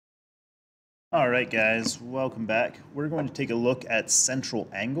All right, guys, welcome back. We're going to take a look at central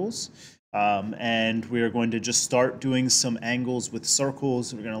angles, and we are going to just start doing some angles with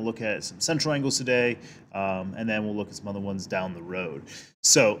circles. We're going to look at some central angles today, and then we'll look at some other ones down the road.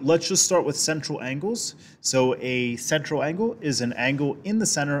 So let's just start with central angles. So a central angle is an angle in the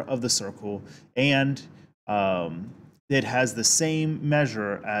center of the circle, and it has the same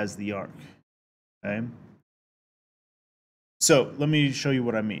measure as the arc. Okay. So let me show you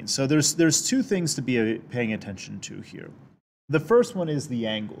what I mean. So there's two things to be paying attention to here. The first one is the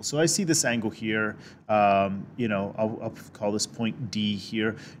angle. So I see this angle here. I'll call this point D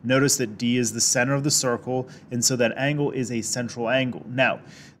here. Notice that D is the center of the circle, and so that angle is a central angle. Now,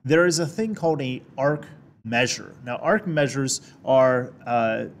 there is a thing called a arc measure. Now, arc measures are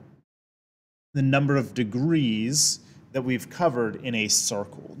the number of degrees that we've covered in a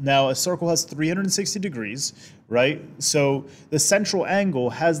circle. Now, a circle has 360 degrees, right? So the central angle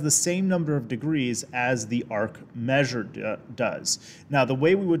has the same number of degrees as the arc measure does. Now, the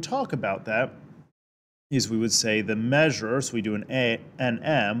way we would talk about that is we would say the measure, so we do an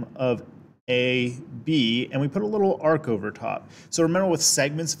M of AB, and we put a little arc over top. So remember with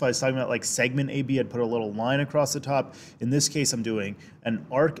segments, if I was talking about like segment AB, I'd put a little line across the top. In this case, I'm doing an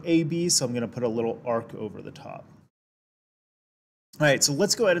arc AB, so I'm going to put a little arc over the top. All right, so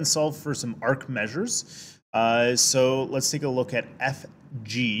let's go ahead and solve for some arc measures. So let's take a look at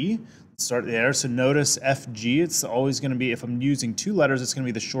FG. Let's start there. So notice FG, it's always going to be, if I'm using two letters, it's going to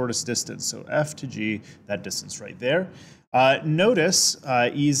be the shortest distance. So F to G, that distance right there. Notice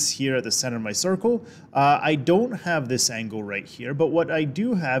E is here at the center of my circle. I don't have this angle right here, but what I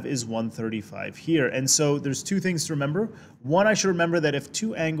do have is 135 here. And so there's two things to remember. One, I should remember that if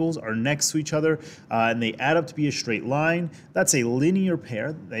two angles are next to each other and they add up to be a straight line, that's a linear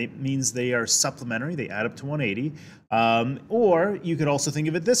pair. That means they are supplementary. They add up to 180. Or you could also think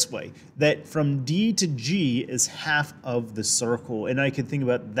of it this way, that from D to G is half of the circle, and I could think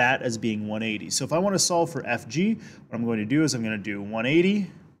about that as being 180. So if I want to solve for FG, what I'm going to do is I'm going to do 180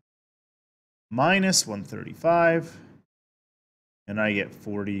 minus 135, and I get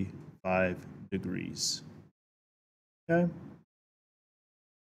 45 degrees. Okay.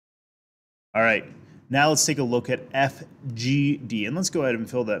 All right. Now let's take a look at FGD, and let's go ahead and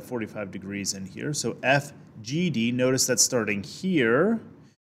fill that 45 degrees in here. So FGD, notice that's starting here,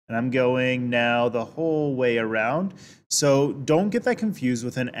 and I'm going now the whole way around. So don't get that confused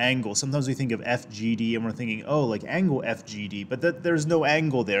with an angle. Sometimes we think of FGD and we're thinking, oh, like angle FGD, but there's no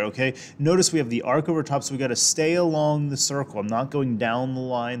angle there, okay? Notice we have the arc over top, so we got to stay along the circle. I'm not going down the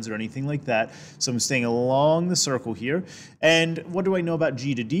lines or anything like that. So I'm staying along the circle here. And what do I know about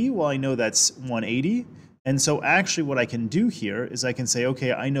G to D? Well, I know that's 180. And so actually what I can do here is I can say,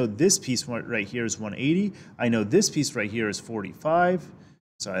 okay, I know this piece right here is 180. I know this piece right here is 45.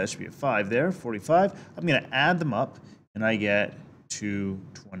 Sorry, that should be a 5 there, 45. I'm going to add them up, and I get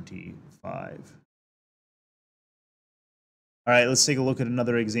 225. All right, let's take a look at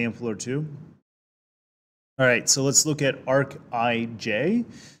another example or two. All right, so let's look at arc IJ.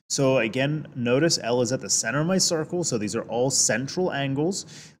 So again, notice L is at the center of my circle, so these are all central angles.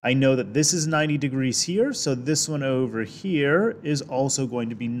 I know that this is 90 degrees here, so this one over here is also going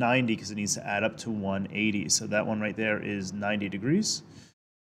to be 90 because it needs to add up to 180. So that one right there is 90 degrees.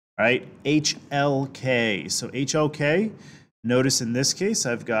 All right, HLK. So HLK, notice in this case,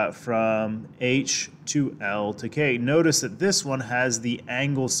 I've got from H to L to K. Notice that this one has the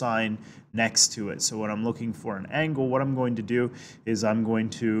angle sign next to it. So when I'm looking for an angle, what I'm going to do is I'm going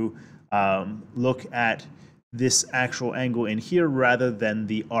to look at this actual angle in here rather than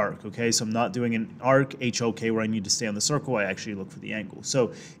the arc, okay? So I'm not doing an arc HLK where I need to stay on the circle. I actually look for the angle.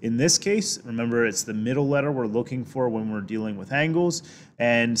 So in this case, remember it's the middle letter we're looking for when we're dealing with angles.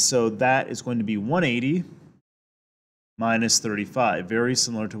 And so that is going to be 180 minus 35, very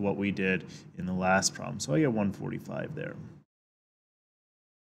similar to what we did in the last problem. So I get 145 there.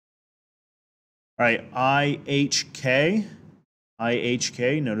 All right, IHK.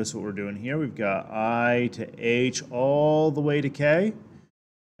 IHK, notice what we're doing here. We've got I to H all the way to K.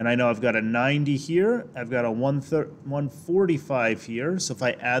 And I know I've got a 90 here. I've got a 145 here. So if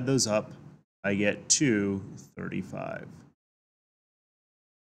I add those up, I get 235.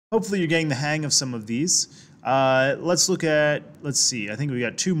 Hopefully you're getting the hang of some of these. Let's look at, let's see, I think we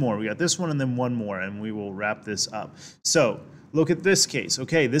got two more. We got this one and then one more, and we will wrap this up. So look at this case.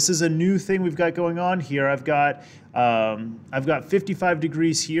 Okay, this is a new thing we've got going on here. I've got 55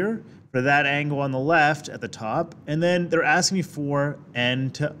 degrees here for that angle on the left at the top, and then they're asking me for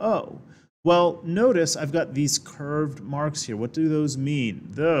N to O. Well, notice I've got these curved marks here. What do those mean?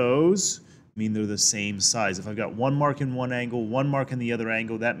 Those mean they're the same size. If I've got 1 mark in one angle, 1 mark in the other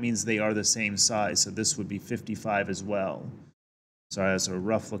angle, that means they are the same size. So this would be 55 as well. Sorry, that's a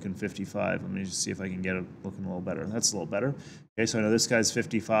rough looking 55. Let me just see if I can get it looking a little better. That's a little better. Okay, so I know this guy's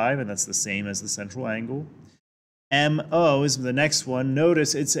 55, and that's the same as the central angle. MO is the next one.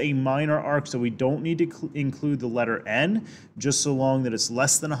 Notice it's a minor arc, so we don't need to include the letter N. Just so long that it's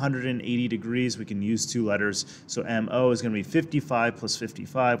less than 180 degrees, we can use 2 letters. So MO is going to be 55 plus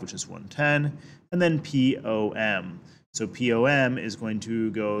 55, which is 110. And then POM. So POM is going to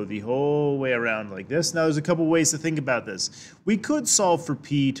go the whole way around like this. Now, there's a couple ways to think about this. We could solve for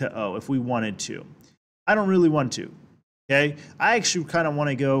P to O if we wanted to. I don't really want to. Okay, I actually kind of want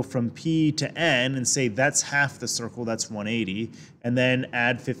to go from P to N and say that's half the circle, that's 180, and then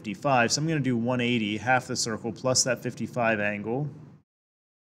add 55. So I'm going to do 180, half the circle, plus that 55 angle,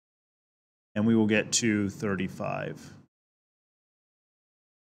 and we will get to 35.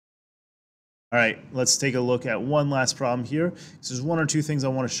 All right, let's take a look at one last problem here. So there's 1 or 2 things I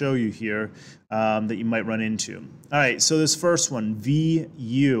want to show you here that you might run into. All right, so this first one,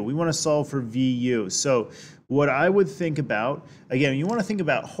 VU. We want to solve for VU. So what I would think about, again, you want to think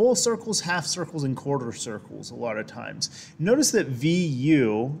about whole circles, half circles, and quarter circles a lot of times. Notice that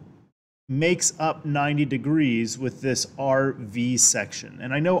VU makes up 90 degrees with this RV section.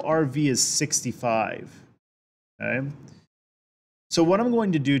 And I know RV is 65, okay? So what I'm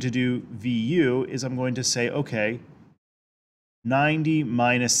going to do VU is I'm going to say, okay, 90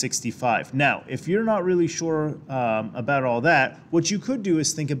 minus 65. Now, if you're not really sure about all that, what you could do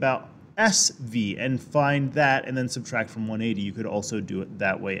is think about SV and find that and then subtract from 180. You could also do it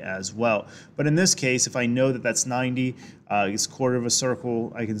that way as well. But in this case, if I know that that's 90, it's a quarter of a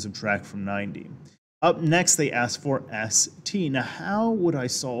circle, I can subtract from 90. Up next, they ask for ST. Now, how would I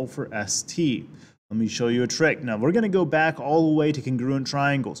solve for ST? Let me show you a trick. Now, we're going to go back all the way to congruent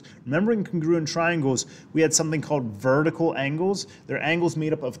triangles. Remember, in congruent triangles, we had something called vertical angles. They're angles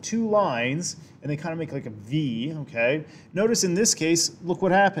made up of 2 lines, and they kind of make like a V, okay? Notice in this case, look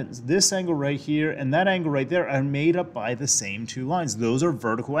what happens. This angle right here and that angle right there are made up by the same 2 lines. Those are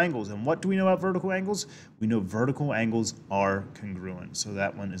vertical angles. And what do we know about vertical angles? We know vertical angles are congruent. So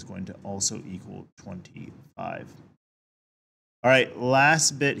that one is going to also equal 25. All right,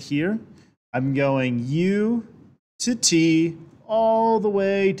 last bit here. I'm going U to T all the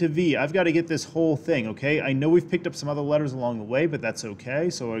way to V. I've got to get this whole thing, okay? I know we've picked up some other letters along the way, but that's okay.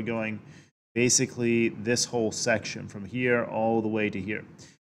 So we're going basically this whole section from here all the way to here.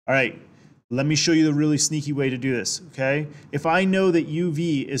 All right, let me show you the really sneaky way to do this, okay? If I know that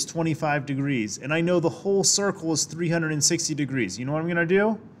UV is 25 degrees and I know the whole circle is 360 degrees, you know what I'm going to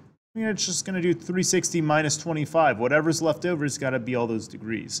do? I'm just going to do 360 minus 25. Whatever's left over has got to be all those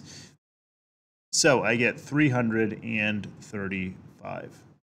degrees. So I get 335.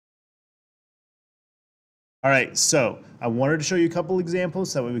 All right, so I wanted to show you a couple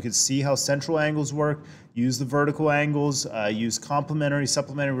examples so that way we could see how central angles work, use the vertical angles, use complementary,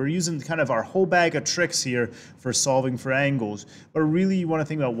 supplementary. We're using kind of our whole bag of tricks here for solving for angles. But really you want to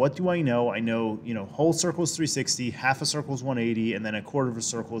think about, what do I know? I know, whole circle is 360, half a circle is 180, and then a quarter of a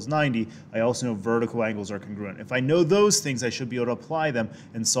circle is 90. I also know vertical angles are congruent. If I know those things, I should be able to apply them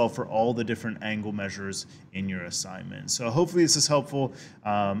and solve for all the different angle measures in your assignment. So hopefully this is helpful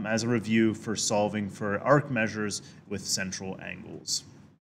as a review for solving for arc measures with central angles.